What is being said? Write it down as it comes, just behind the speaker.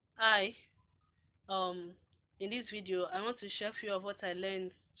Hi, um, in this video, I want to share a few of what I learned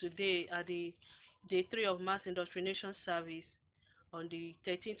today at the day 3 of Mass Indoctrination Service on the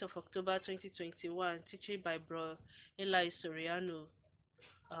 13th of October 2021, teaching by Bro Eli Soriano.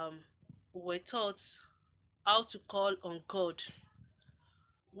 We were taught how to call on God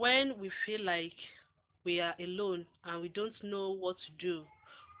when we feel like we are alone and we don't know what to do.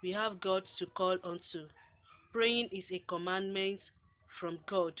 We have God to call onto. Praying is a commandment from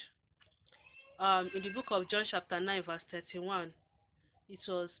God. In the book of John chapter 9 verse 31, it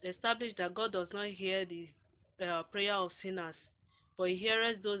was established that God does not hear the prayer of sinners, but he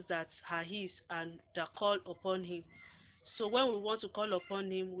hears those that are his and that call upon him. So when we want to call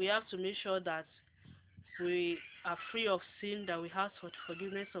upon him, we have to make sure that we are free of sin, that we ask for the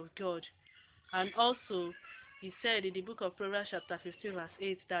forgiveness of God. And also, he said in the book of Proverbs chapter 15 verse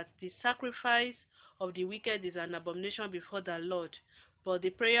 8 that the sacrifice of the wicked is an abomination before the Lord, but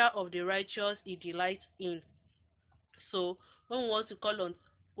the prayer of the righteous he delights in. So when we want to call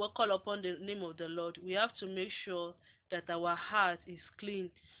upon the name of the Lord, we have to make sure that our heart is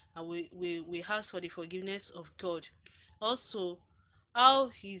clean and we ask for the forgiveness of God. Also, how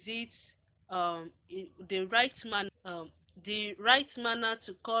is it the right manner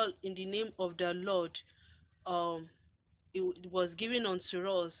to call in the name of the Lord? Um, it was given unto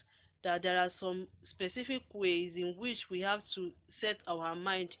us that there are some specific ways in which we have to set our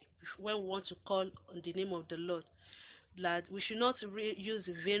mind when we want to call on the name of the Lord, that we should not use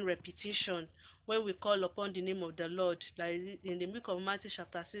vain repetition when we call upon the name of the Lord. Like in the book of Matthew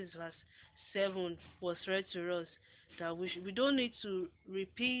chapter 6 verse 7 was read to us, that we don't need to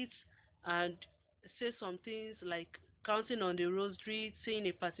repeat and say some things like counting on the rosary, saying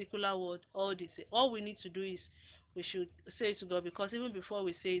a particular word, all this. All we need to do is we should say it to God, because even before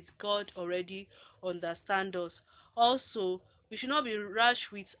we say it, God already understands us. Also, we should not be rash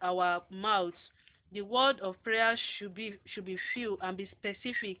with our mouth. The word of prayer should be few and be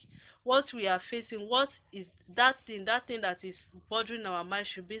specific. What we are facing, what is that thing that is bothering our mind,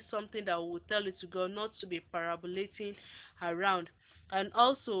 should be something that we will tell it to God, not to be parabolating around. And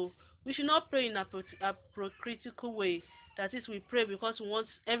also, we should not pray in a hypocritical way. That is, we pray because we want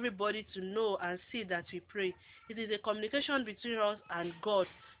everybody to know and see that we pray. It is a communication between us and God.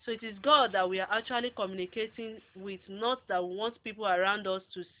 So it is God that we are actually communicating with, not that we want people around us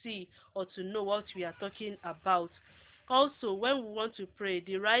to see or to know what we are talking about. Also, when we want to pray,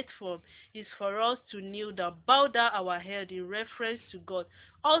 the right form is for us to kneel down, bow down our head in reference to God.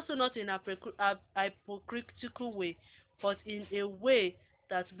 Also, not in a hypocritical way, but in a way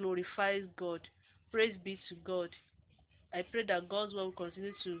that glorifies God. Praise be to God. I pray that God's word will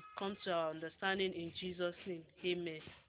continue to come to our understanding in Jesus' name. Amen.